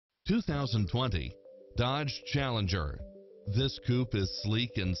2020 Dodge Challenger. This coupe is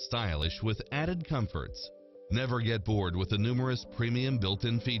sleek and stylish with added comforts. Never get bored with the numerous premium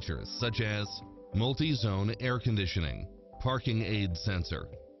built-in features such as multi-zone air conditioning, parking aid sensor,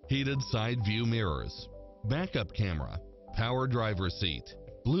 heated side view mirrors, backup camera, power driver seat,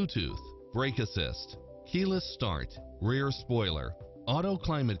 Bluetooth, brake assist, keyless start, rear spoiler, auto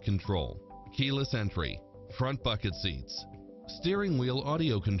climate control, keyless entry, front bucket seats, steering wheel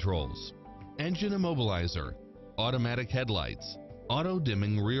audio controls, engine immobilizer, automatic headlights, auto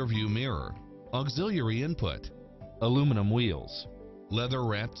dimming rear view mirror, auxiliary input, aluminum wheels, leather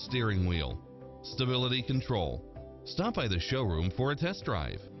wrapped steering wheel, stability control. Stop by the showroom for a test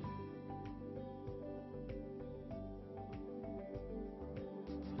drive.